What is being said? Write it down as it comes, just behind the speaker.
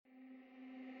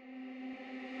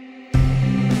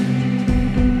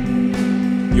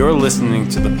You're listening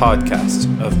to the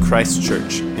podcast of Christ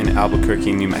Church in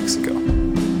Albuquerque, New Mexico.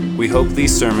 We hope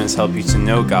these sermons help you to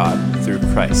know God through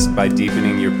Christ by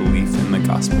deepening your belief in the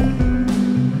gospel.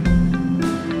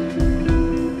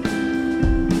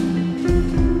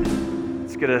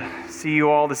 It's good to see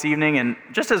you all this evening. And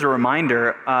just as a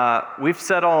reminder, we've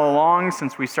said all along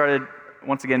since we started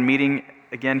once again meeting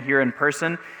again here in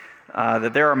person,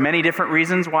 that there are many different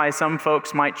reasons why some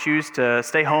folks might choose to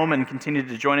stay home and continue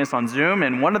to join us on Zoom.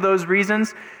 And one of those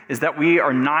reasons is that we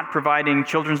are not providing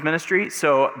children's ministry.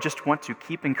 So just want to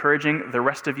keep encouraging the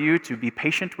rest of you to be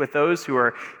patient with those who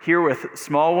are here with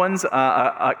small ones.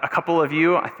 A couple of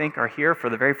you, I think, are here for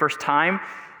the very first time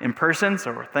in person.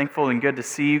 So we're thankful and good to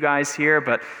see you guys here.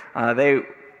 But they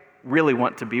really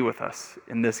want to be with us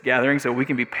in this gathering so we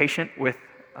can be patient with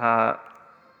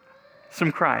some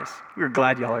cries. We're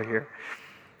glad y'all are here.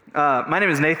 My name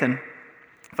is Nathan.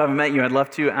 If I haven't met you, I'd love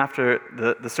to after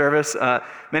the service.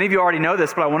 Many of you already know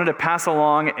this, but I wanted to pass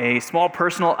along a small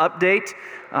personal update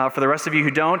for the rest of you who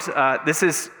don't. This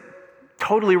is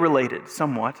totally related,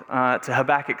 somewhat, to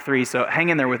Habakkuk 3, so hang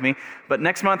in there with me. But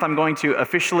next month, I'm going to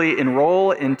officially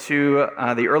enroll into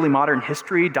the Early Modern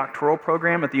History doctoral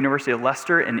program at the University of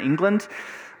Leicester in England.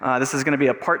 This is going to be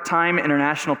a part-time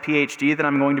international PhD that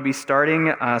I'm going to be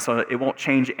starting, so it won't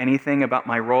change anything about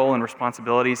my role and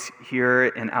responsibilities here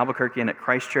in Albuquerque and at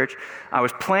Christ Church. I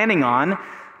was planning on,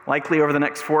 likely over the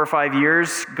next 4 or 5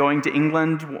 years, going to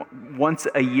England once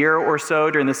a year or so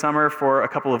during the summer for a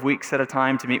couple of weeks at a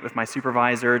time to meet with my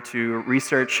supervisor to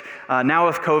research. Now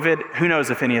with COVID, who knows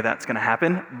if any of that's going to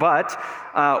happen, but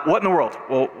what in the world?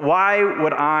 Well, why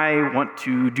would I want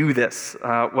to do this?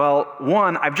 Well,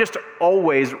 one, I've just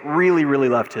always really, really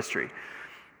loved history.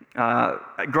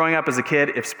 Growing up as a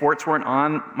kid, if sports weren't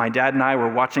on, my dad and I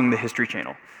were watching the History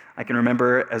Channel. I can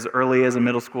remember as early as a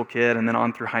middle school kid and then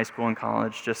on through high school and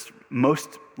college, just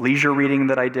most leisure reading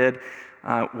that I did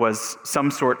was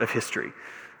some sort of history.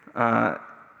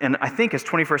 And I think as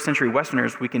 21st century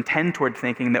Westerners, we can tend toward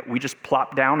thinking that we just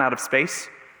plop down out of space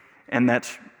and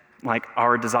that like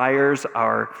our desires,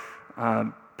 our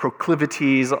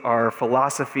proclivities, our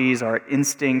philosophies, our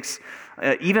instincts,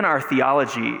 even our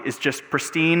theology is just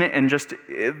pristine and just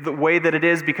the way that it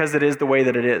is because it is the way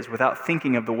that it is, without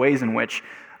thinking of the ways in which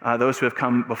those who have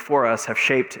come before us have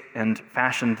shaped and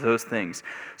fashioned those things.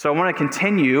 So I want to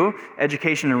continue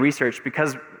education and research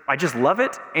because I just love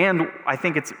it, and I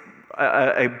think it's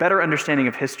a better understanding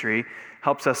of history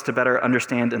helps us to better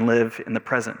understand and live in the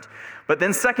present. But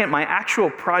then second, my actual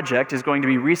project is going to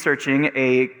be researching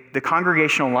the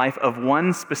congregational life of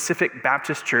one specific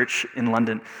Baptist church in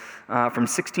London. From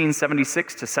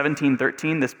 1676 to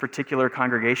 1713, this particular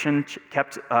congregation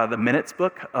kept the minutes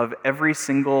book of every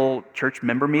single church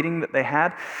member meeting that they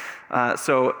had.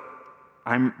 So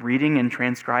I'm reading and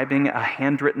transcribing a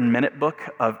handwritten minute book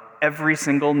of every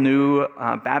single new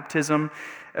baptism,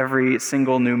 every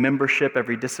single new membership,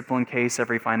 every discipline case,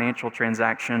 every financial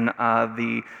transaction,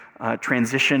 the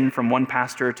transition from one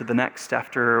pastor to the next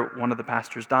after one of the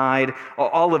pastors died,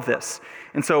 all of this.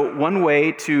 And so one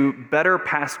way to better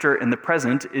pastor in the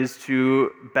present is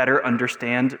to better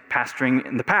understand pastoring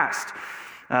in the past.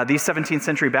 These 17th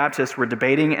century Baptists were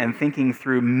debating and thinking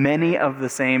through many of the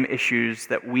same issues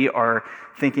that we are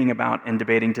thinking about and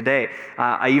debating today.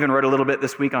 I even wrote a little bit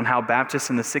this week on how Baptists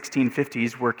in the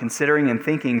 1650s were considering and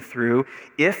thinking through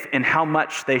if and how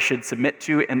much they should submit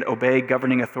to and obey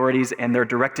governing authorities and their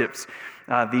directives.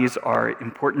 These are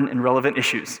important and relevant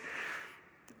issues.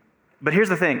 But here's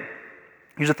the thing.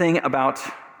 Here's the thing about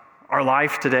our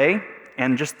life today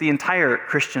and just the entire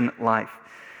Christian life.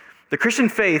 The Christian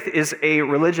faith is a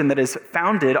religion that is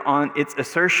founded on its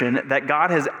assertion that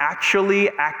God has actually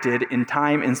acted in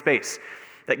time and space,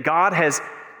 that God has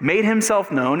made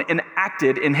himself known and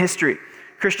acted in history.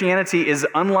 Christianity is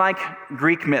unlike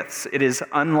Greek myths. It is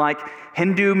unlike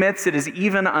Hindu myths. It is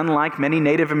even unlike many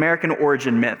Native American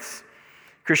origin myths.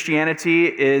 Christianity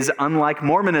is unlike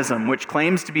Mormonism, which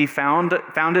claims to be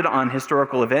founded on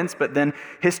historical events, but then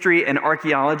history and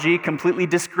archaeology completely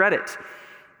discredit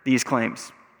these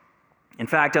claims. In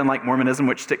fact, unlike Mormonism,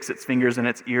 which sticks its fingers in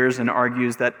its ears and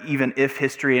argues that even if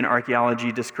history and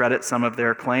archaeology discredit some of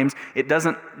their claims, it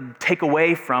doesn't take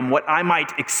away from what I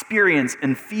might experience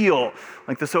and feel,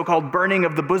 like the so-called burning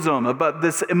of the bosom, about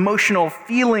this emotional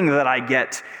feeling that I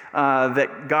get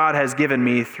that God has given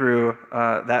me through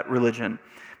that religion.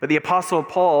 But the Apostle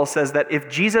Paul says that if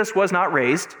Jesus was not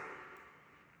raised,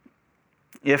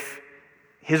 if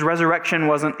his resurrection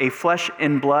wasn't a flesh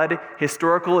and blood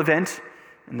historical event,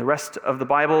 and the rest of the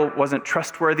Bible wasn't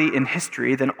trustworthy in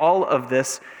history, then all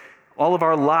of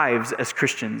our lives as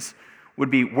Christians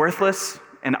would be worthless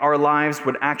and our lives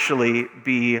would actually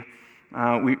be,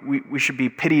 we should be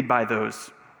pitied by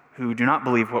those who do not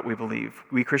believe what we believe.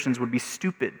 We Christians would be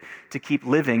stupid to keep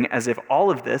living as if all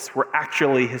of this were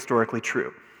actually historically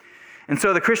true. And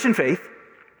so the Christian faith,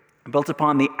 built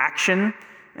upon the action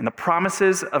and the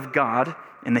promises of God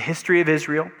in the history of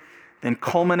Israel, then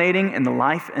culminating in the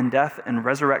life and death and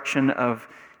resurrection of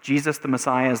Jesus the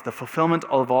Messiah as the fulfillment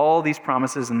of all these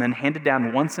promises, and then handed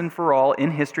down once and for all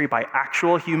in history by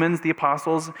actual humans, the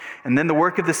apostles, and then the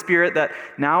work of the Spirit that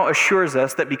now assures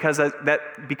us that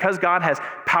because God has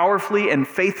powerfully and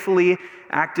faithfully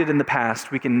acted in the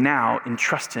past, we can now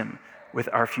entrust him with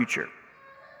our future.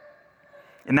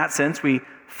 In that sense, we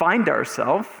find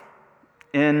ourselves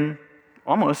in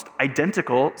almost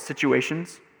identical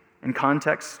situations and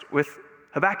context with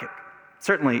Habakkuk.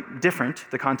 Certainly different.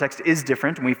 The context is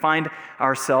different, and we find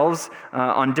ourselves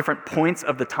on different points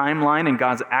of the timeline in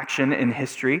God's action in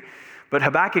history. But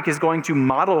Habakkuk is going to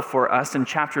model for us in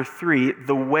chapter 3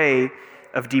 the way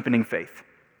of deepening faith.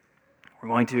 We're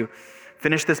going to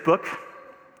finish this book,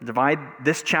 divide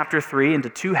this chapter 3 into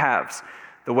two halves,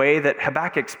 the way that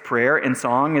Habakkuk's prayer and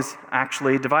song is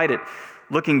actually divided.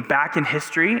 Looking back in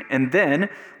history, and then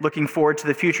looking forward to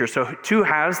the future. So two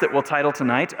halves that we'll title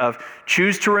tonight of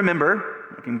choose to remember,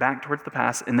 looking back towards the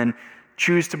past, and then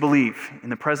choose to believe in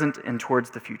the present and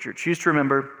towards the future. Choose to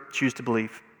remember, choose to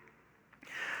believe.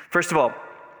 First of all,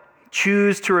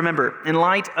 choose to remember. In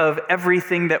light of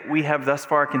everything that we have thus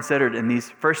far considered in these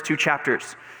first two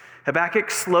chapters,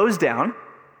 Habakkuk slows down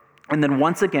and then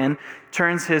once again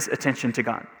turns his attention to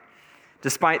God.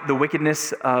 Despite the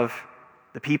wickedness of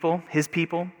the people, his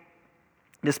people,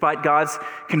 despite God's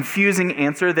confusing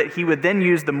answer that he would then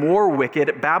use the more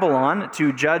wicked Babylon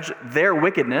to judge their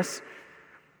wickedness,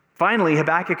 finally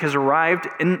Habakkuk has arrived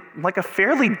in like a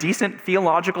fairly decent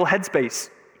theological headspace.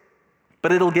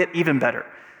 But it'll get even better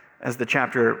as the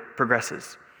chapter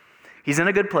progresses. He's in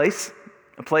a good place,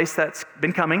 a place that's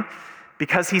been coming,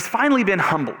 because he's finally been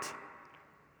humbled.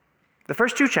 The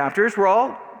first two chapters were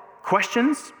all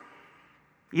questions,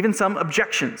 even some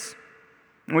objections.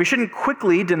 And we shouldn't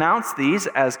quickly denounce these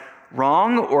as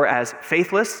wrong or as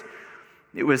faithless.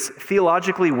 It was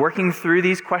theologically working through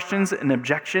these questions and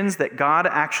objections that God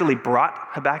actually brought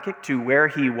Habakkuk to where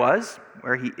he was,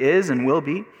 where he is and will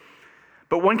be.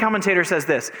 But one commentator says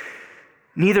this: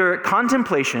 neither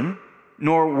contemplation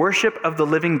nor worship of the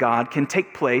living God can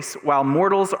take place while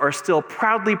mortals are still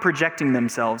proudly projecting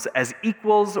themselves as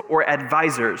equals or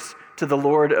advisors to the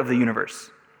Lord of the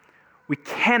universe. We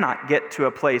cannot get to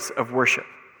a place of worship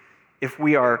if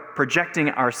we are projecting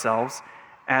ourselves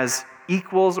as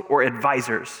equals or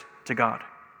advisors to God.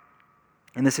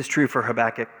 And this is true for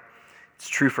Habakkuk. It's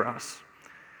true for us.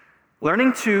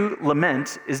 Learning to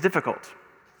lament is difficult.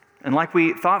 And like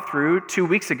we thought through 2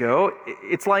 weeks ago,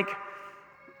 it's like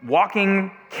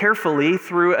walking carefully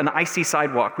through an icy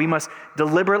sidewalk. We must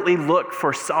deliberately look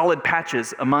for solid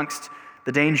patches amongst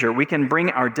the danger. We can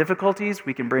bring our difficulties,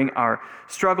 we can bring our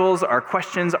struggles, our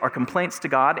questions, our complaints to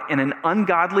God in an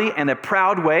ungodly and a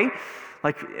proud way,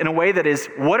 like in a way that is,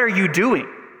 what are you doing?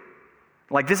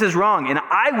 Like, this is wrong, and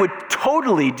I would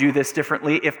totally do this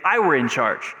differently if I were in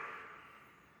charge.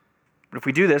 But if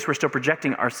we do this, we're still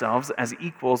projecting ourselves as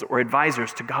equals or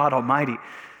advisors to God Almighty.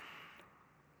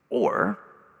 Or,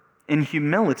 in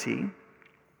humility,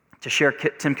 to share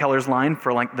Tim Keller's line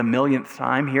for like the millionth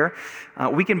time here,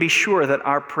 we can be sure that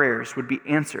our prayers would be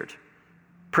answered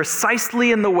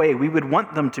precisely in the way we would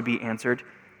want them to be answered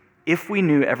if we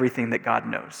knew everything that God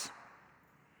knows.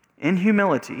 In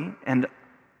humility and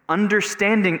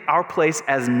understanding our place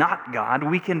as not God,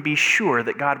 we can be sure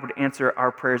that God would answer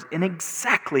our prayers in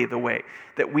exactly the way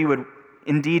that we would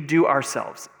indeed do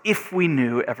ourselves if we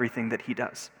knew everything that he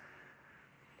does.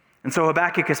 And so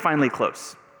Habakkuk is finally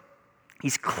close.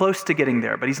 He's close to getting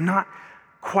there, but he's not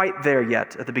quite there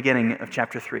yet at the beginning of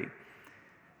chapter 3.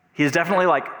 He has definitely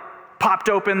popped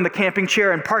open the camping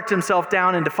chair and parked himself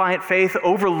down in defiant faith,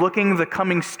 overlooking the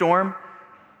coming storm.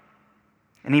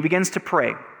 And he begins to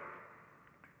pray.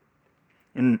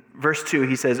 In verse 2,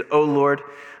 he says, "O Lord,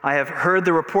 I have heard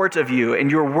the report of you, and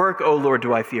your work, O Lord,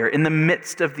 do I fear. In the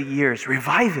midst of the years,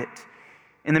 revive it.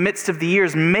 In the midst of the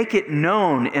years, make it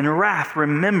known. In wrath,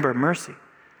 remember mercy."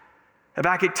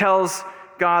 Habakkuk tells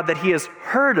God that he has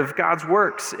heard of God's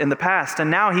works in the past, and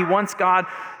now he wants God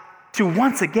to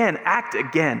once again act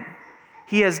again.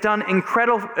 He has done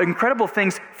incredible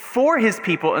things for his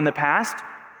people in the past,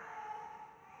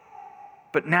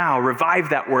 but now revive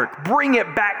that work. Bring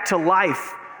it back to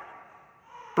life.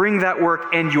 Bring that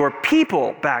work and your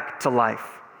people back to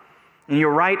life. In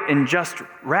your right and just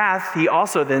wrath, he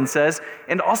also then says,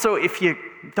 and also if you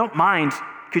don't mind,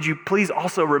 could you please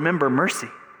also remember mercy?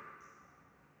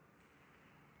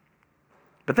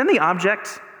 But then the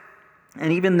object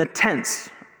and even the tense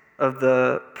of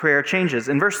the prayer changes.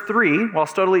 In verse 3, while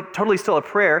totally still a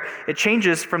prayer, it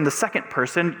changes from the second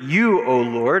person, you, O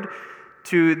Lord,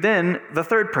 to then the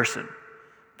third person.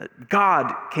 That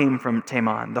God came from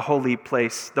Teman, the holy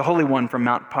place, the Holy One from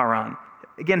Mount Paran.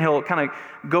 Again, he'll kind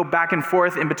of go back and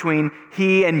forth in between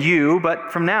he and you, but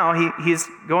from now he's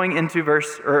going into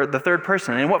the third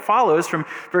person. And what follows from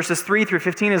verses 3 through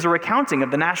 15 is a recounting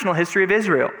of the national history of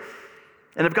Israel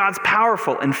and of God's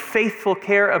powerful and faithful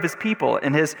care of his people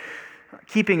and his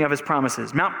keeping of his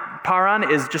promises. Mount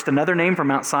Paran is just another name for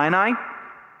Mount Sinai.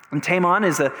 And Teman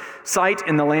is a site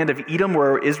in the land of Edom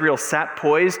where Israel sat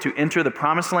poised to enter the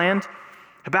promised land.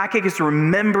 Habakkuk is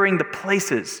remembering the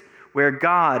places where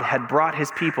God had brought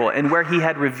his people and where he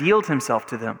had revealed himself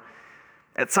to them.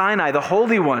 At Sinai, the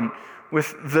Holy One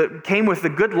came with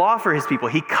the good law for his people.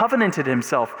 He covenanted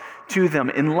himself to them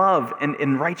in love and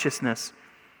in righteousness.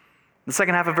 The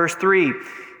second half of verse 3,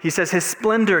 he says, his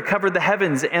splendor covered the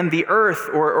heavens, and the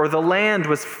earth or the land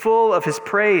was full of his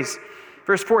praise.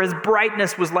 Verse 4, his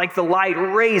brightness was like the light.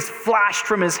 Rays flashed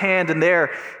from his hand, and there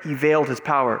he veiled his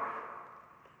power.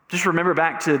 Just remember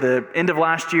back to the end of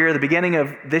last year, the beginning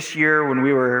of this year when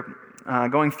we were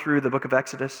going through the book of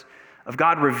Exodus, of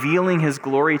God revealing his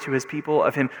glory to his people,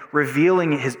 of him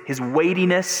revealing his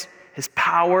weightiness, his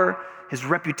power, his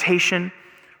reputation,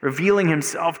 revealing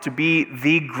himself to be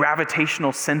the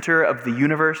gravitational center of the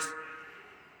universe.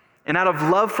 And out of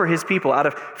love for his people, out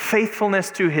of faithfulness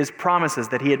to his promises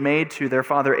that he had made to their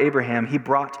father Abraham, he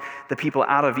brought the people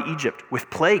out of Egypt with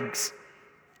plagues.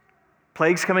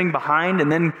 Plagues coming behind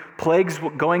and then plagues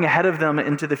going ahead of them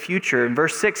into the future. In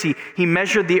verse 6, he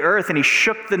measured the earth and he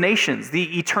shook the nations,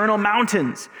 the eternal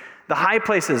mountains, the high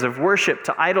places of worship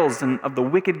to idols and of the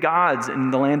wicked gods in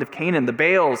the land of Canaan, the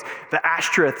Baals, the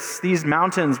Ashtoreths. These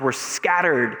mountains were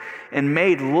scattered and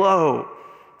made low.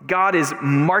 God is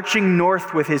marching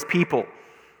north with his people,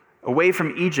 away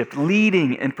from Egypt,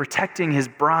 leading and protecting his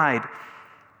bride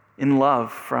in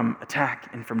love from attack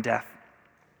and from death.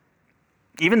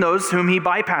 Even those whom he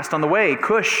bypassed on the way,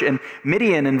 Cush and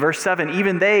Midian in verse 7,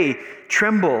 even they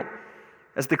tremble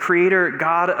as the creator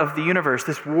God of the universe,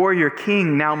 this warrior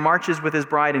king, now marches with his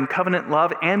bride in covenant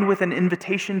love and with an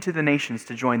invitation to the nations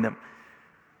to join them.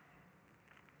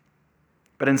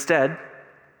 But instead,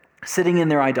 sitting in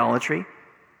their idolatry,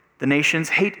 the nations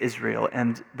hate Israel,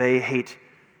 and they hate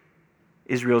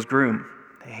Israel's groom.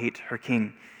 They hate her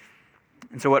king.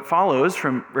 And so what follows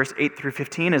from verse 8 through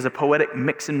 15 is a poetic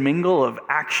mix and mingle of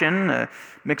action, a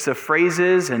mix of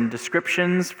phrases and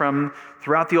descriptions from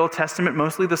throughout the Old Testament,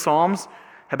 mostly the Psalms.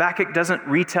 Habakkuk doesn't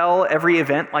retell every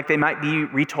event like they might be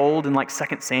retold in like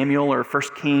 2 Samuel or 1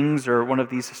 Kings or one of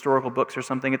these historical books or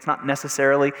something. It's not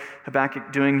necessarily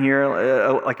Habakkuk doing here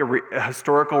a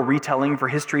historical retelling for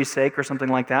history's sake or something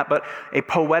like that, but a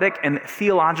poetic and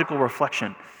theological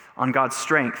reflection on God's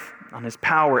strength, on his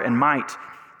power and might,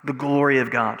 the glory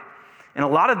of God. And a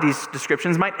lot of these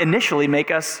descriptions might initially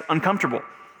make us uncomfortable,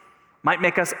 might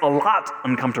make us a lot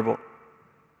uncomfortable.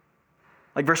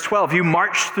 Like verse 12, you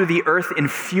marched through the earth in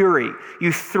fury.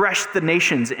 You threshed the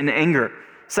nations in anger.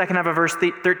 Second half of verse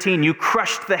 13, you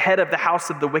crushed the head of the house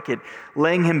of the wicked,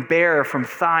 laying him bare from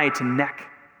thigh to neck.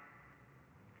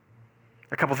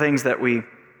 A couple things that we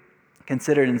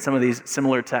considered in some of these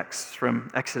similar texts from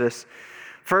Exodus.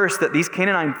 First, that these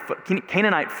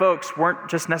Canaanite folks weren't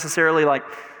just necessarily like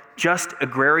just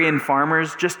agrarian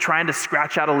farmers, just trying to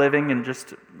scratch out a living and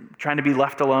just trying to be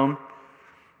left alone.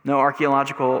 No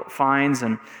archaeological finds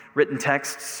and written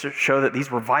texts show that these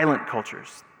were violent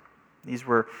cultures. These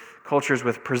were cultures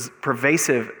with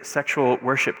pervasive sexual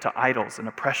worship to idols and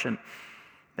oppression.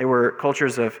 They were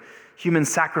cultures of human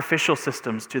sacrificial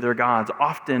systems to their gods,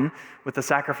 often with the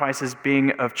sacrifices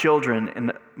being of children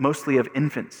and mostly of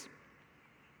infants.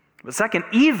 But second,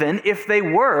 even if they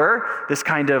were this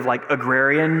kind of like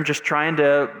agrarian, just trying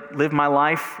to live my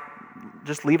life,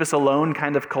 just leave us alone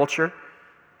kind of culture,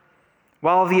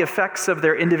 while the effects of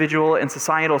their individual and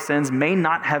societal sins may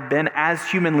not have been as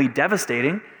humanly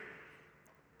devastating,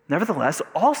 nevertheless,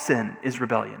 all sin is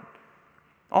rebellion.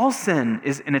 All sin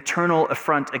is an eternal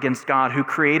affront against God who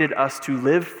created us to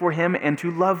live for him and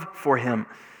to love for him.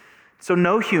 So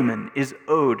no human is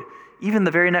owed even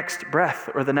the very next breath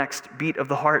or the next beat of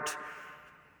the heart.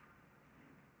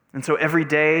 And so every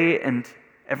day and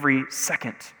every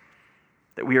second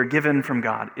that we are given from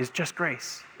God is just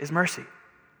grace, is mercy.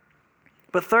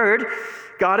 But third,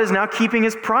 God is now keeping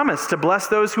his promise to bless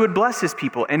those who would bless his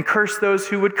people and curse those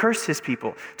who would curse his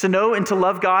people. To know and to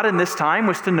love God in this time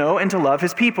was to know and to love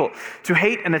his people. To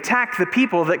hate and attack the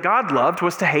people that God loved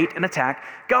was to hate and attack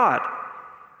God.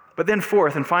 But then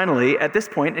fourth and finally, at this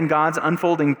point in God's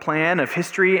unfolding plan of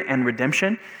history and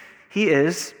redemption, he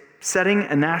is setting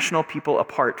a national people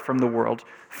apart from the world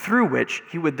through which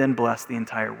he would then bless the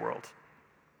entire world.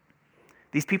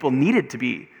 These people needed to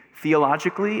be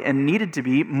theologically and needed to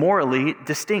be morally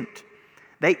distinct.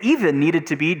 They even needed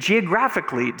to be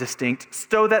geographically distinct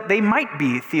so that they might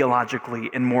be theologically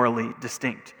and morally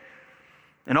distinct.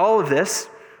 And all of this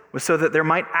was so that there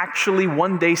might actually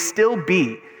one day still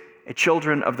be a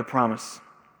children of the promise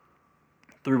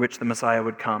through which the Messiah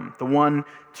would come, the one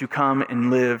to come and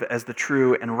live as the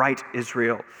true and right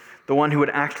Israel, the one who would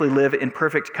actually live in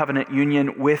perfect covenant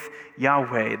union with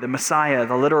Yahweh, the Messiah,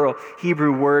 the literal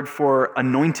Hebrew word for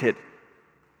anointed,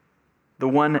 the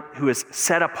one who is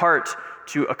set apart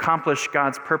to accomplish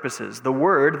God's purposes, the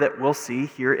word that we'll see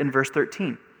here in verse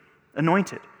 13,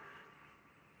 anointed.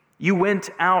 You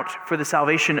went out for the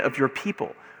salvation of your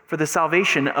people, for the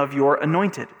salvation of your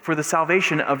anointed, for the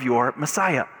salvation of your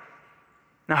Messiah.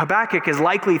 Now Habakkuk is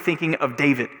likely thinking of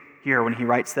David here when he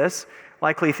writes this,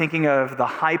 likely thinking of the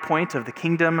high point of the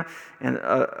kingdom and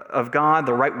of God,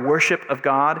 the right worship of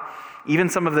God. Even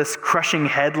some of this crushing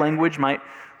head language might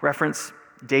reference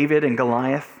David and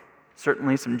Goliath,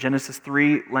 certainly some Genesis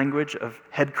 3 language of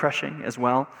head crushing as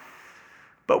well.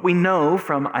 But we know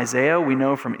from Isaiah, we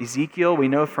know from Ezekiel, we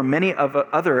know from many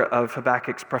other of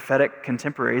Habakkuk's prophetic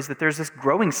contemporaries that there's this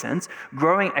growing sense,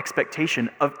 growing expectation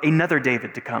of another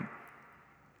David to come.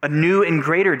 A new and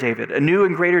greater David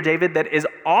that is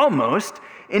almost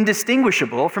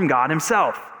indistinguishable from God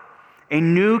himself. A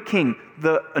new king,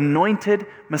 the anointed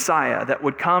Messiah that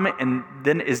would come and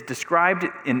then is described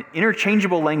in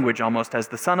interchangeable language almost as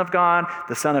the Son of God,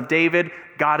 the Son of David,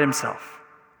 God himself.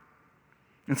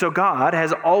 And so God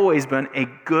has always been a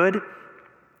good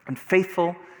and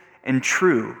faithful and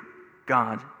true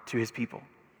God to his people,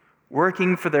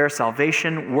 working for their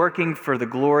salvation, working for the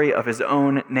glory of his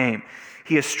own name.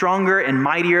 He is stronger and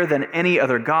mightier than any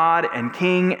other God and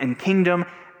king and kingdom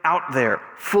out there,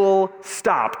 full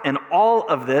stop. And all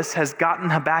of this has gotten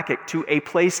Habakkuk to a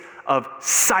place of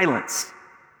silence.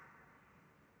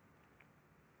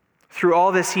 Through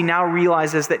all this, he now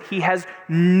realizes that he has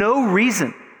no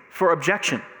reason for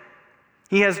objection.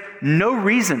 He has no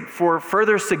reason for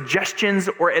further suggestions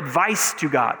or advice to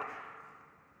God.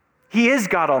 He is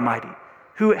God Almighty,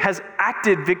 who has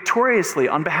acted victoriously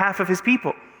on behalf of his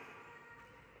people.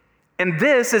 And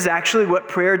this is actually what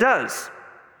prayer does.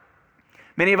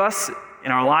 Many of us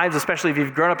in our lives, especially if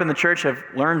you've grown up in the church, have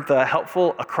learned the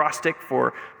helpful acrostic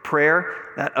for prayer,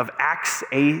 that of ACTS,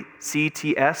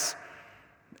 A-C-T-S.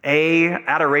 A,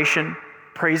 adoration,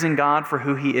 praising God for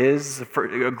who he is,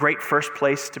 a great first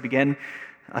place to begin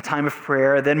a time of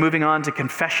prayer. Then moving on to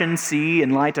confession, C,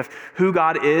 in light of who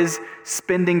God is,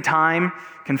 spending time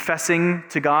confessing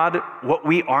to God what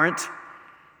we aren't.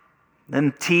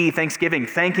 Then T, thanksgiving,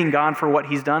 thanking God for what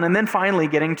he's done. And then finally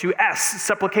getting to S,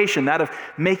 supplication, that of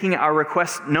making our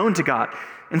requests known to God.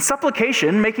 And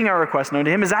supplication, making our requests known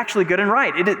to him, is actually good and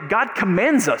right. God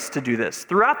commands us to do this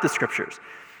throughout the scriptures.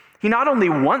 He not only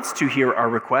wants to hear our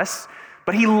requests,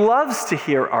 but he loves to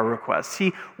hear our requests.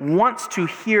 He wants to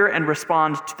hear and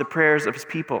respond to the prayers of his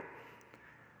people.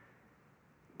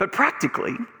 But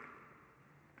practically,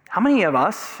 how many of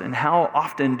us and how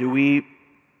often do we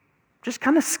just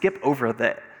kind of skip over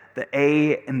the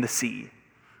A and the C,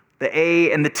 the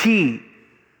A and the T?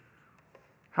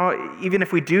 How, even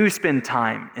if we do spend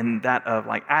time in that of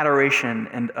like adoration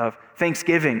and of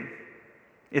thanksgiving,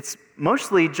 it's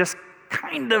mostly just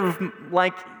kind of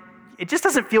like, it just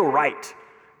doesn't feel right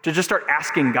to just start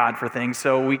asking God for things.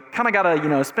 So we kind of got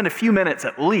to, spend a few minutes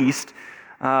at least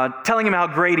telling him how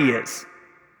great he is.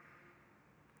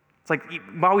 It's like,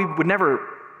 while we would never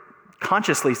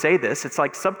consciously say this, it's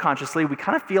like subconsciously we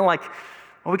kind of feel like,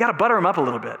 well, we got to butter him up a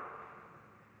little bit.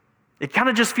 It kind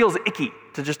of just feels icky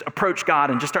to just approach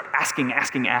God and just start asking.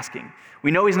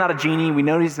 We know he's not a genie. We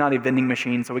know he's not a vending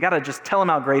machine. So we got to just tell him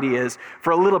how great he is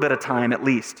for a little bit of time at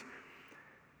least.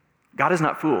 God is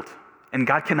not fooled, and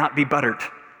God cannot be buttered.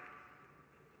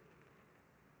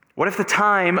 What if the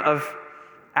time of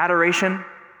adoration,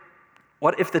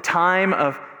 what if the time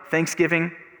of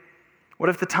thanksgiving, what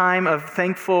if the time of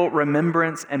thankful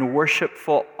remembrance and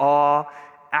worshipful awe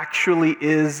actually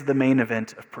is the main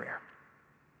event of prayer?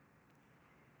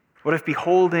 What if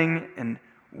beholding and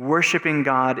worshiping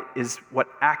God is what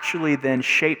actually then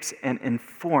shapes and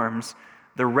informs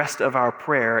the rest of our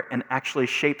prayer and actually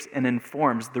shapes and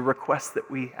informs the requests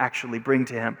that we actually bring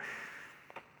to him?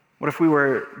 What if we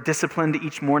were disciplined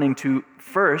each morning to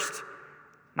first,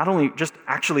 not only just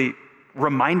actually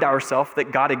remind ourselves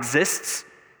that God exists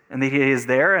and that he is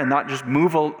there and not just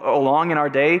move along in our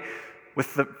day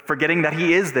with the forgetting that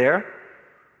he is there.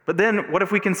 But then what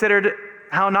if we considered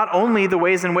how not only the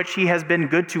ways in which he has been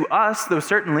good to us, though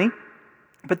certainly,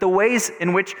 but the ways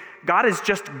in which God is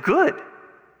just good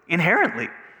inherently,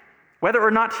 whether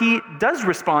or not he does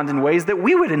respond in ways that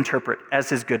we would interpret as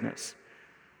his goodness.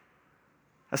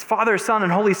 As Father, Son,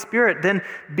 and Holy Spirit, then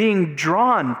being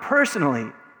drawn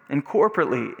personally and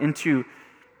corporately into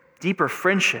deeper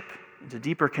friendship, into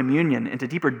deeper communion, into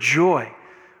deeper joy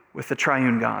with the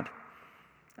triune God.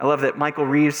 I love that Michael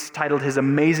Reeves titled his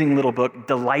amazing little book,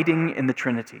 Delighting in the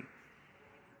Trinity.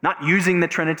 Not using the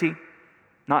Trinity,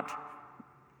 not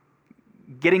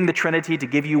getting the Trinity to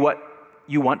give you what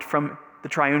you want from the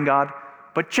triune God,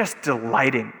 but just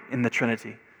delighting in the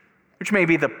Trinity, which may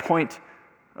be the point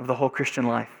of the whole Christian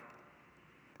life.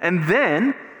 And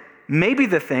then, maybe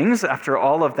the things, after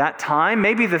all of that time,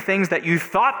 maybe the things that you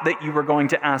thought that you were going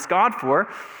to ask God for,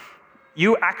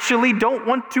 you actually don't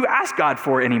want to ask God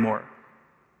for anymore.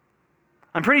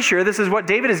 I'm pretty sure this is what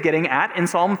David is getting at in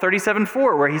Psalm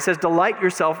 37:4, where he says, "Delight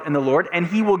yourself in the Lord, and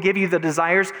he will give you the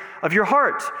desires of your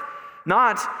heart."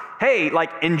 Not, hey,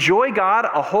 enjoy God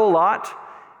a whole lot,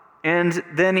 and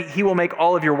then he will make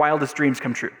all of your wildest dreams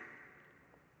come true.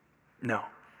 No.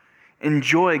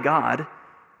 Enjoy God,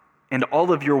 and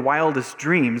all of your wildest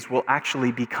dreams will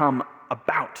actually become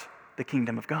about the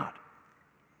kingdom of God.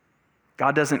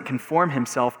 God doesn't conform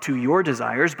himself to your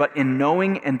desires, but in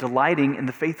knowing and delighting in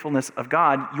the faithfulness of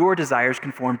God, your desires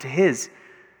conform to his.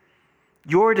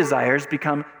 Your desires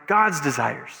become God's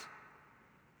desires.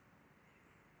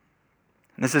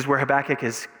 And this is where Habakkuk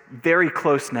is very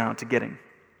close now to getting.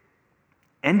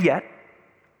 And yet,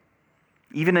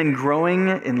 even in growing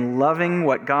in loving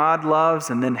what God loves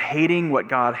and then hating what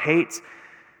God hates,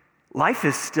 life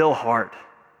is still hard.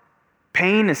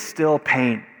 Pain is still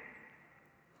pain.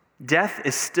 Death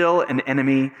is still an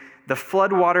enemy. The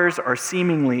floodwaters are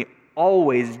seemingly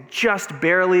always just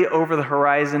barely over the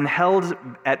horizon, held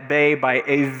at bay by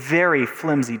a very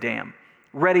flimsy dam,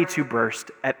 ready to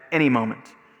burst at any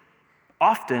moment.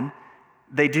 Often,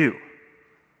 they do.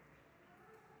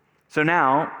 So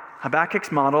now,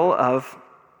 Habakkuk's model of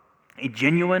a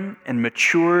genuine and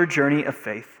mature journey of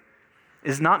faith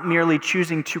is not merely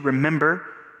choosing to remember,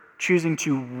 choosing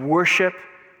to worship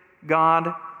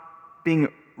God, being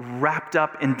wrapped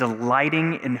up in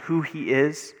delighting in who he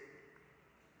is,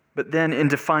 but then in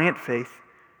defiant faith,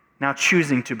 now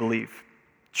choosing to believe.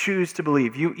 Choose to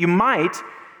believe. You might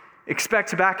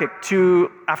expect Habakkuk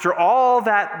to, after all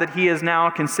that he has now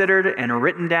considered and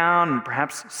written down and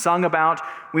perhaps sung about,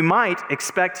 we might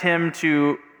expect him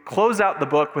to close out the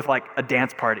book with a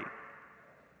dance party.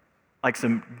 Like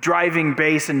some driving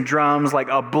bass and drums, like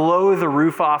a blow the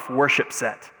roof off worship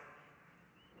set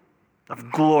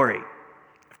of glory,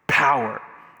 of power,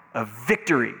 of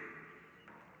victory.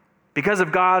 Because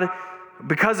of God,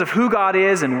 because of who God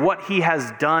is and what he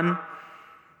has done,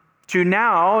 to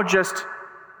now just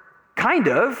kind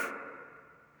of,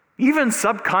 even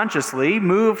subconsciously,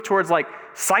 move towards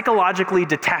psychologically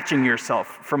detaching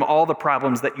yourself from all the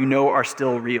problems that you know are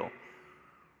still real.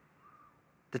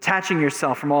 Detaching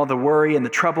yourself from all the worry and the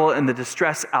trouble and the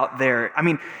distress out there. I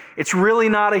mean, it's really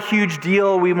not a huge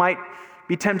deal. We might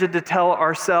be tempted to tell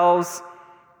ourselves,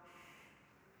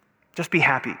 just be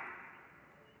happy.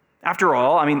 After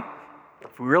all,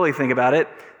 if we really think about it,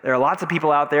 there are lots of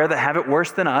people out there that have it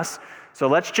worse than us, so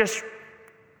let's just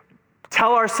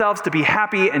tell ourselves to be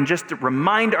happy and just to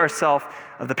remind ourselves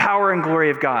of the power and glory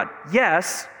of God.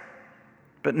 Yes,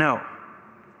 but no.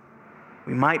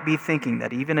 We might be thinking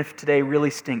that even if today really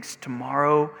stinks,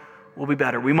 tomorrow will be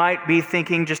better. We might be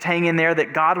thinking, just hang in there,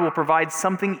 that God will provide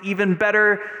something even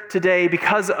better today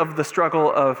because of the struggle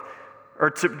of,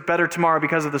 better tomorrow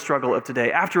because of the struggle of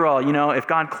today. After all, if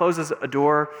God closes a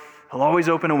door, he'll always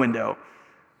open a window.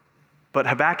 But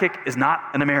Habakkuk is not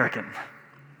an American.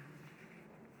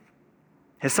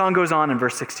 His song goes on in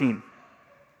verse 16.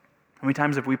 How many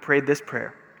times have we prayed this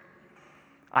prayer?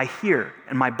 I hear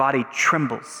and my body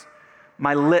trembles.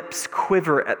 My lips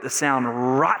quiver at the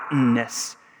sound.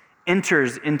 Rottenness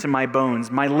enters into my bones.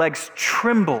 My legs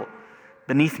tremble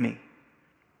beneath me.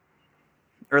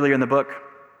 Earlier in the book,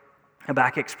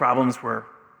 Habakkuk's problems were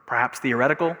perhaps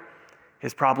theoretical.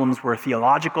 His problems were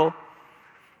theological.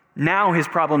 Now his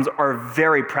problems are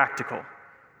very practical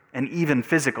and even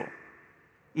physical.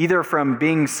 Either from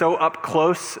being so up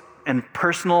close and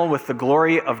personal with the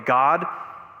glory of God,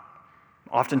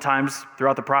 oftentimes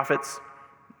throughout the prophets,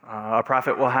 a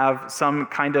prophet will have some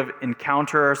kind of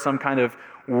encounter, some kind of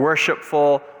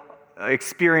worshipful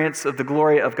experience of the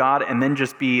glory of God, and then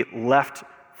just be left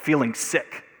feeling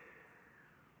sick.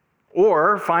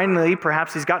 Or finally,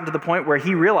 perhaps he's gotten to the point where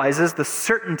he realizes the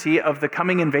certainty of the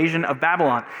coming invasion of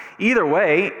Babylon. Either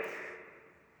way,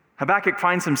 Habakkuk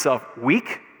finds himself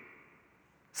weak,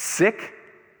 sick,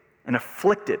 and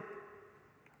afflicted.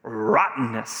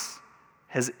 Rottenness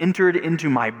has entered into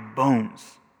my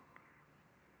bones.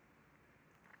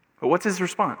 But what's his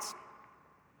response?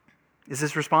 Is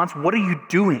his response, what are you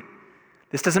doing?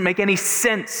 This doesn't make any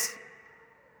sense.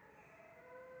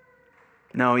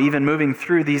 No, even moving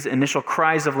through these initial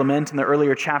cries of lament in the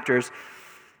earlier chapters,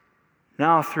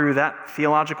 now through that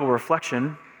theological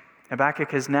reflection,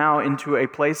 Habakkuk is now into a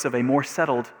place of a more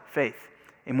settled faith,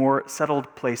 a more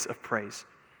settled place of praise.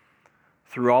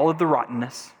 Through all of the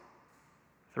rottenness,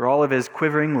 through all of his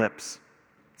quivering lips,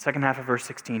 second half of verse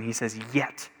 16, he says,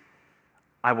 "Yet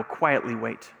I will quietly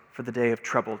wait for the day of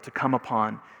trouble to come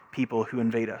upon people who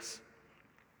invade us."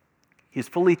 He is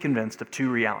fully convinced of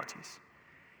two realities.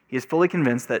 He is fully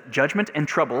convinced that judgment and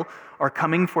trouble are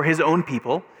coming for his own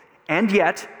people, and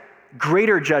yet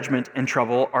greater judgment and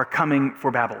trouble are coming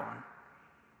for Babylon.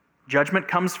 Judgment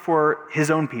comes for his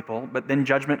own people, but then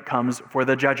judgment comes for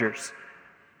the judgers.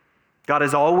 God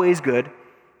is always good.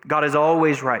 God is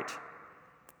always right.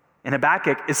 And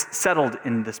Habakkuk is settled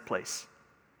in this place.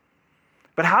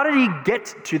 But how did he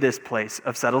get to this place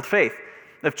of settled faith,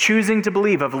 of choosing to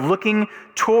believe, of looking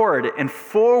toward and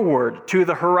forward to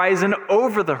the horizon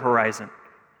over the horizon,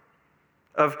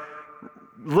 of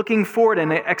looking forward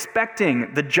and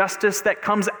expecting the justice that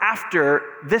comes after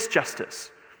this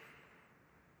justice?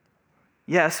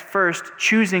 Yes, first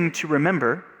choosing to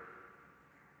remember,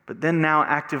 but then now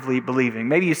actively believing.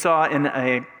 Maybe you saw in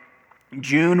a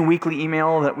June weekly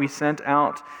email that we sent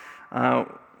out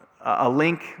a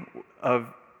link of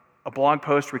a blog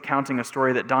post recounting a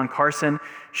story that Don Carson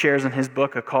shares in his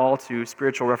book, A Call to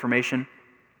Spiritual Reformation.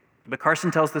 But Carson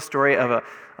tells the story of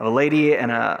a lady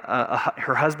and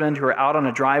her husband who are out on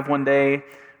a drive one day,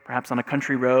 perhaps on a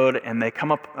country road, and they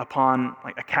come up upon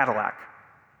like a Cadillac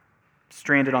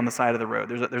stranded on the side of the road.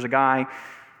 There's a guy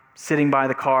sitting by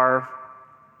the car.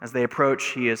 As they approach,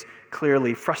 he is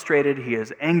clearly frustrated. He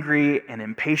is angry and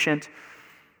impatient.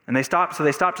 And they stop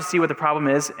to see what the problem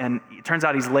is, and it turns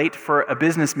out he's late for a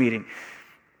business meeting.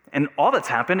 And all that's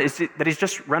happened is that he's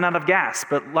just run out of gas.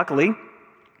 But luckily,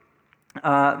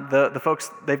 the folks,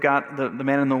 they've got, the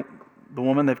man and the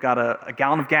woman, they've got a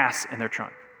gallon of gas in their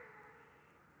trunk.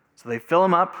 So they fill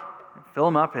him up,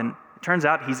 and it turns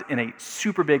out he's in a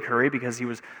super big hurry because he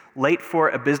was late for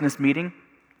a business meeting.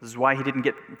 This is why he didn't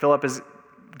fill up his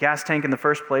gas tank in the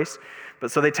first place. But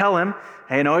so they tell him,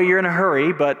 hey, I know you're in a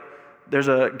hurry, but there's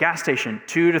a gas station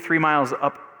 2 to 3 miles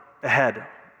up ahead.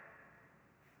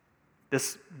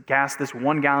 This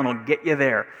 1 gallon will get you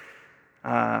there.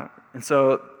 And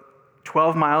so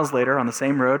 12 miles later on the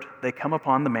same road, they come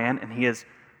upon the man, and he is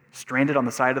stranded on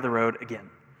the side of the road again.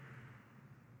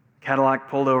 Cadillac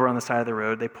pulled over on the side of the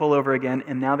road. They pull over again,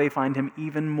 and now they find him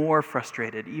even more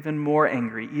frustrated, even more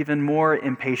angry, even more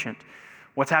impatient.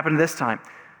 What's happened this time?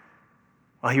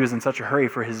 Well, he was in such a hurry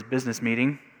for his business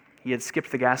meeting, he had skipped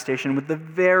the gas station with the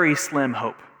very slim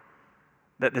hope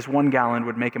that this 1 gallon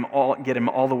would get him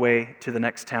all the way to the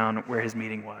next town where his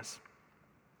meeting was.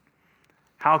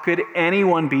 How could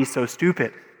anyone be so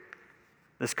stupid?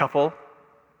 This couple,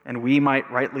 and we might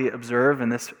rightly observe in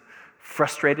this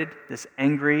frustrated, this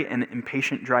angry and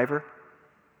impatient driver,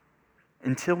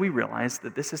 until we realize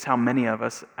that this is how many of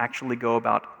us actually go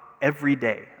about every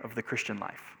day of the Christian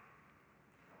life.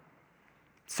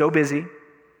 So busy,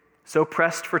 so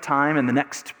pressed for time and the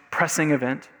next pressing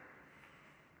event,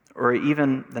 or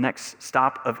even the next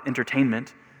stop of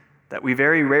entertainment, that we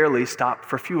very rarely stop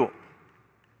for fuel.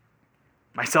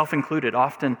 Myself included,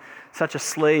 often such a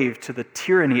slave to the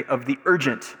tyranny of the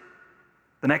urgent,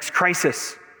 the next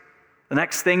crisis, the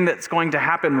next thing that's going to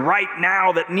happen right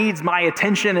now that needs my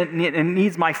attention and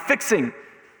needs my fixing.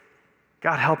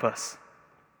 God help us.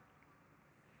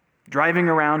 Driving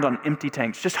around on empty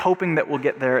tanks, just hoping that we'll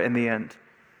get there in the end.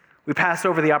 We pass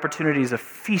over the opportunities of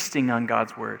feasting on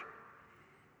God's word.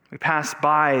 We pass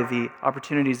by the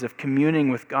opportunities of communing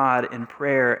with God in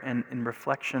prayer and in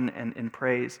reflection and in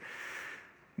praise.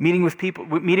 Meeting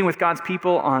with God's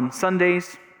people on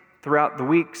Sundays throughout the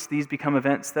weeks. These become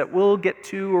events that we'll get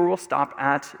to or we'll stop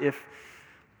at if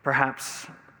perhaps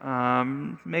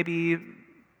maybe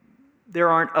there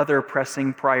aren't other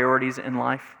pressing priorities in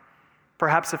life.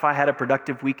 Perhaps if I had a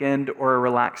productive weekend or a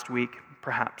relaxed week,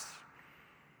 perhaps.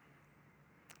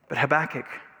 But Habakkuk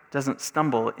doesn't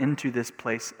stumble into this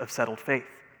place of settled faith.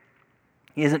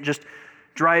 He isn't just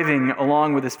driving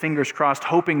along with his fingers crossed,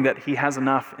 hoping that he has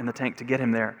enough in the tank to get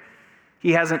him there.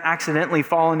 He hasn't accidentally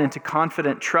fallen into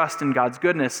confident trust in God's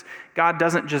goodness. God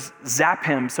doesn't just zap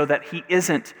him so that he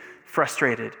isn't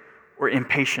frustrated or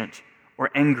impatient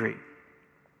or angry.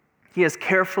 He has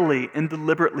carefully and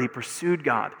deliberately pursued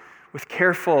God with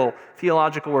careful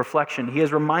theological reflection. He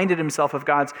has reminded himself of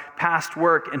God's past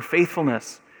work and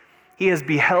faithfulness. He has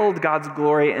beheld God's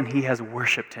glory and he has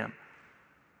worshiped him.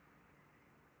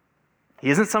 He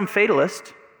isn't some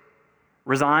fatalist,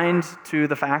 resigned to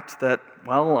the fact that,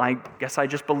 well, I guess I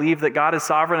just believe that God is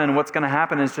sovereign and what's going to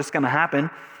happen is just going to happen.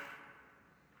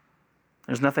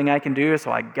 There's nothing I can do,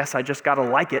 so I guess I just got to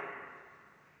like it.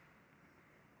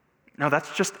 No,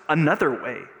 that's just another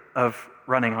way of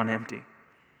running on empty.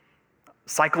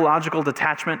 Psychological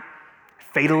detachment,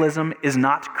 fatalism is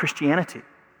not Christianity,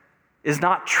 is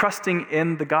not trusting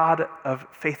in the God of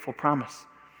faithful promise.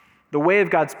 The way of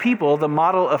God's people, the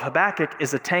model of Habakkuk,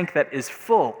 is a tank that is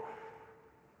full.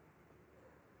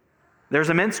 There's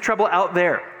immense trouble out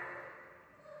there.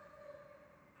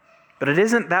 But it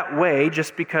isn't that way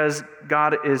just because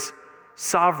God is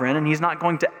sovereign and he's not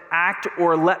going to act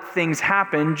or let things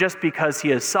happen just because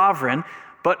he is sovereign,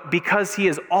 but because he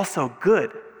is also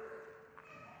good.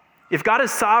 If God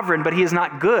is sovereign but he is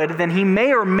not good, then he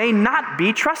may or may not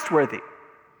be trustworthy.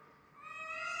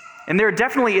 And there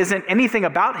definitely isn't anything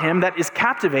about him that is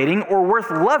captivating or worth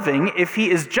loving if he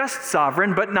is just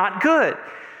sovereign but not good.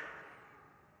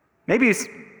 Maybe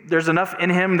there's enough in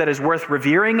him that is worth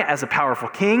revering as a powerful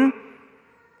king,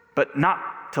 but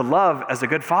not to love as a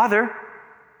good father.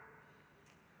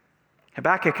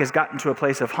 Habakkuk has gotten to a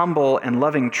place of humble and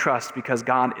loving trust because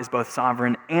God is both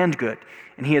sovereign and good,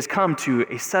 and he has come to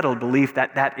a settled belief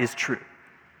that that is true.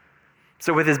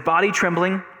 So with his body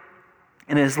trembling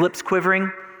and his lips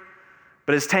quivering,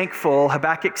 but his tank full,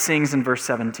 Habakkuk sings in verse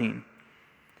 17,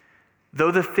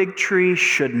 "Though the fig tree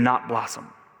should not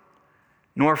blossom,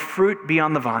 nor fruit be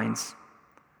on the vines,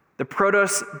 the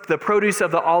produce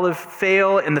of the olive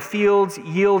fail, and the fields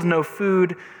yield no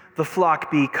food, the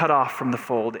flock be cut off from the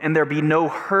fold, and there be no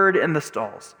herd in the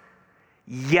stalls.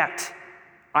 Yet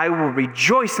I will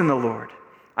rejoice in the Lord.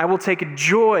 I will take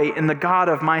joy in the God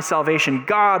of my salvation.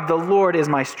 God, the Lord, is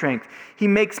my strength. He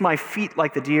makes my feet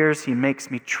like the deer's. He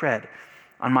makes me tread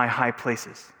on my high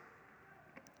places."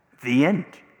 The end.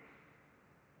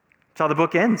 That's how the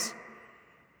book ends.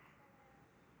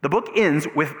 The book ends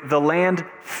with the land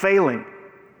failing,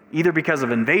 either because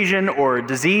of invasion or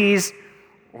disease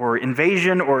or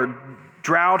invasion or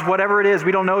drought, whatever it is,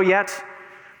 we don't know yet.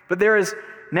 But there is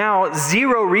now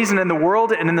zero reason in the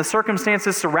world and in the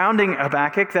circumstances surrounding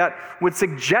Habakkuk that would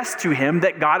suggest to him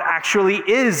that God actually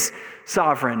is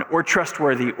sovereign or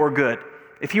trustworthy or good.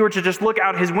 If he were to just look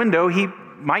out his window, he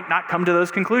might not come to those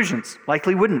conclusions,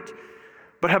 likely wouldn't.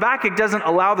 But Habakkuk doesn't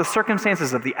allow the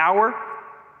circumstances of the hour,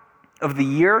 of the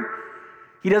year.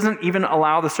 He doesn't even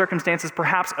allow the circumstances,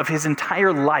 perhaps, of his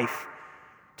entire life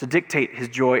to dictate his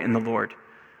joy in the Lord.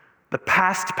 The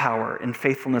past power and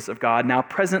faithfulness of God now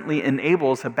presently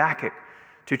enables Habakkuk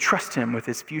to trust him with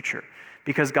his future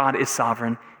because God is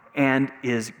sovereign and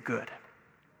is good.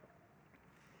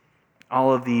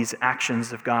 All of these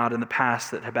actions of God in the past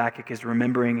that Habakkuk is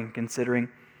remembering and considering,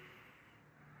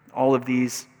 all of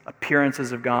these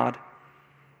appearances of God,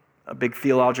 a big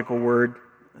theological word,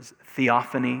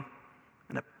 theophany,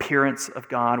 an appearance of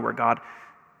God where God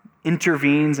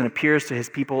intervenes and appears to his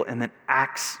people and then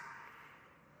acts.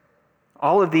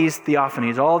 All of these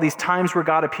theophanies, all these times where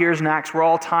God appears and acts were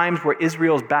all times where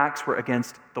Israel's backs were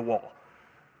against the wall,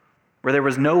 where there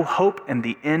was no hope and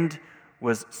the end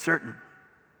was certain.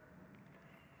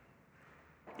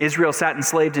 Israel sat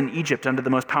enslaved in Egypt under the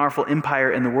most powerful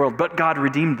empire in the world, but God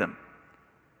redeemed them.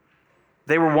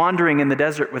 They were wandering in the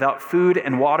desert without food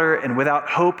and water and without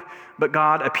hope, but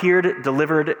God appeared,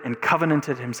 delivered, and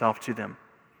covenanted himself to them.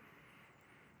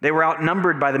 They were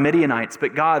outnumbered by the Midianites,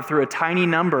 but God, through a tiny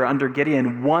number under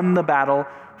Gideon, won the battle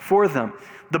for them.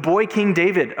 The boy King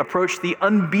David approached the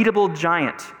unbeatable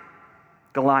giant,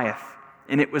 Goliath,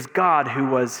 and it was God who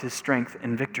was his strength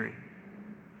and victory.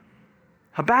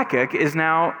 Habakkuk is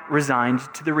now resigned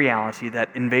to the reality that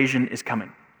invasion is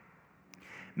coming.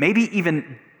 Maybe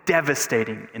even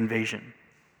devastating invasion.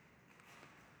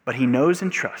 But he knows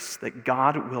and trusts that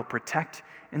God will protect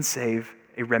and save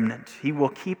a remnant. He will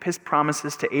keep his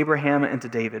promises to Abraham and to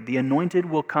David. The anointed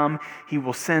will come. He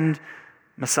will send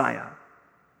Messiah.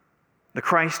 The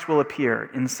Christ will appear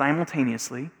in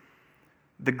simultaneously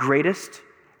the greatest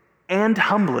and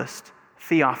humblest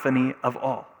theophany of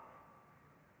all.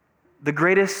 The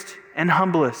greatest and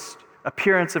humblest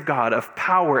appearance of God, of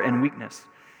power and weakness,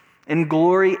 in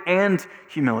glory and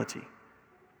humility,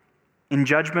 in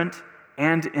judgment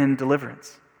and in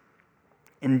deliverance,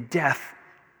 in death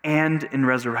and in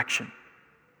resurrection.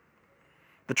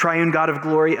 The triune God of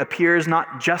glory appears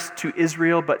not just to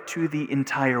Israel, but to the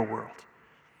entire world.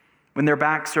 When their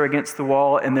backs are against the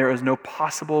wall and there is no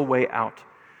possible way out,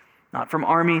 not from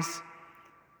armies,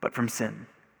 but from sin.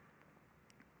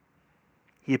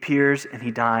 He appears and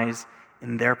he dies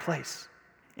in their place,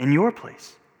 in your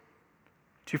place,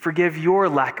 to forgive your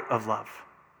lack of love,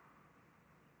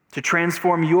 to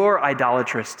transform your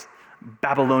idolatrous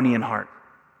Babylonian heart,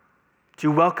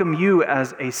 to welcome you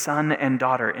as a son and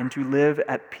daughter, and to live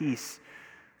at peace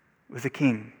with the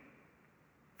King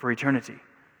for eternity,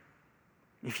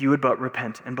 if you would but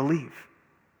repent and believe.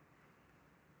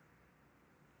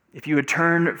 If you would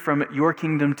turn from your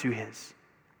kingdom to his.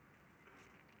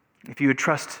 If you would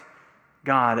trust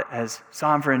God as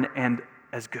sovereign and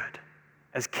as good,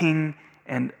 as King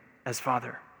and as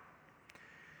Father.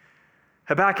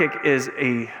 Habakkuk is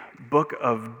a book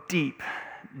of deep,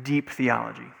 deep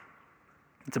theology.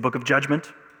 It's a book of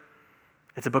judgment.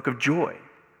 It's a book of joy.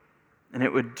 And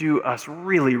it would do us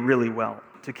really, really well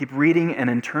to keep reading and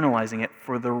internalizing it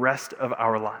for the rest of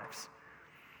our lives.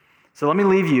 So let me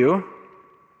leave you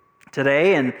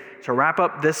today and to wrap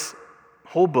up this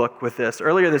whole book with this.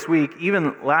 Earlier this week,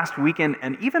 even last weekend,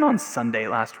 and even on Sunday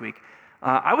last week,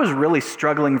 I was really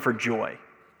struggling for joy.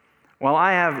 While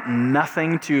I have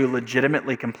nothing to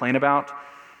legitimately complain about,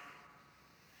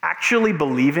 actually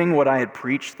believing what I had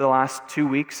preached the last 2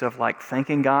 weeks of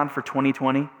thanking God for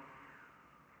 2020,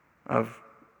 of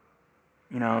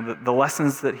the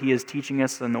lessons that he is teaching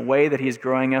us and the way that he is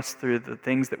growing us through the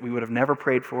things that we would have never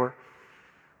prayed for.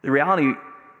 The reality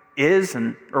is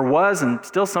or was and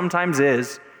still sometimes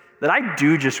is that I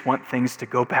do just want things to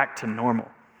go back to normal.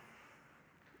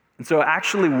 And so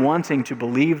actually wanting to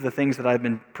believe the things that I've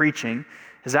been preaching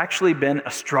has actually been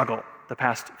a struggle the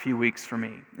past few weeks for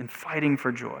me in fighting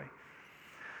for joy.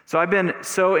 So I've been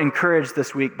so encouraged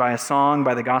this week by a song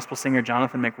by the gospel singer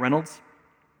Jonathan McReynolds,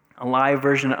 a live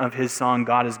version of his song,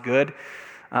 God is Good.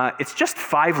 It's just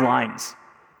 5 lines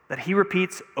that he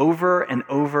repeats over and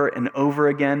over and over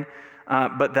again,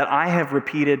 but that I have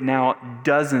repeated now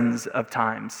dozens of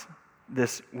times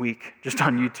this week, just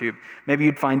on YouTube. Maybe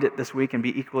you'd find it this week and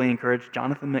be equally encouraged.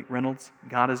 Jonathan McReynolds,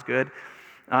 God is Good.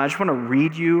 I just want to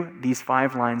read you these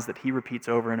 5 lines that he repeats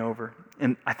over and over.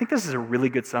 And I think this is a really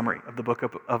good summary of the book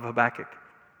of Habakkuk.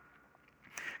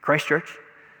 Christ Church,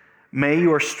 may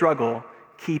your struggle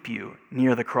keep you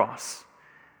near the cross.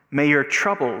 May your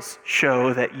troubles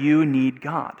show that you need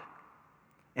God.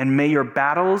 And may your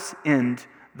battles end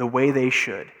the way they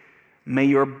should. May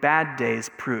your bad days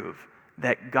prove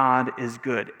that God is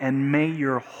good. And may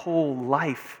your whole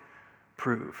life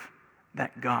prove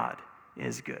that God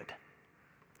is good.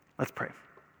 Let's pray.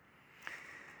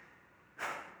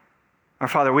 Our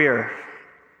Father, we are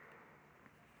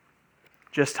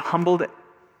just humbled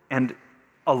and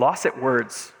a loss at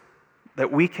words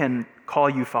that we can call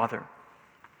you Father,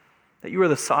 that you are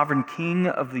the sovereign King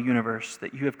of the universe,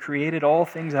 that you have created all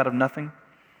things out of nothing,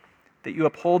 that you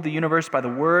uphold the universe by the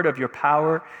word of your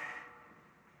power,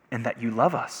 and that you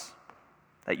love us,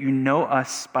 that you know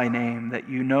us by name, that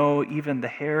you know even the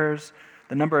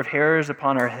number of hairs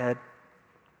upon our head.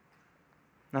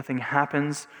 Nothing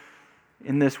happens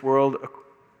in this world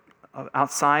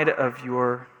outside of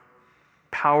your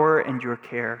power and your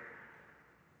care.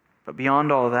 But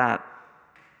beyond all that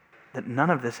none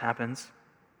of this happens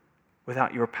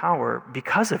without your power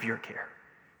because of your care.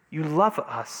 You love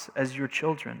us as your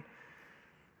children.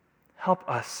 Help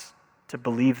us to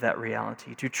believe that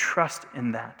reality, to trust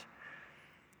in that.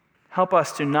 Help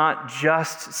us to not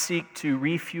just seek to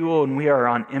refuel when we are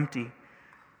on empty,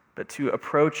 but to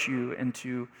approach you and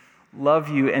to love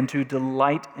you and to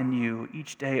delight in you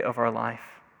each day of our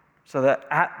life, so that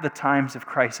at the times of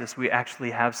crisis we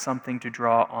actually have something to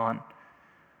draw on.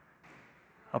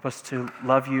 Help us to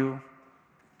love you.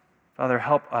 Father,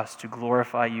 help us to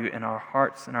glorify you in our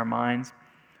hearts and our minds,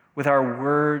 with our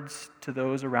words to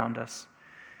those around us.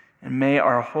 And may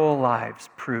our whole lives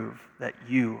prove that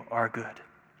you are good.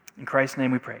 In Christ's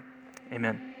name we pray.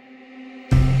 Amen.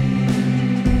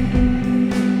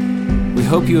 We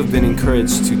hope you have been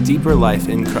encouraged to deeper life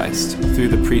in Christ through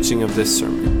the preaching of this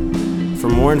sermon. For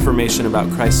more information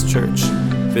about Christ Church,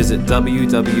 visit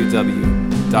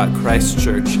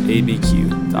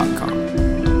www.christchurchabq.com.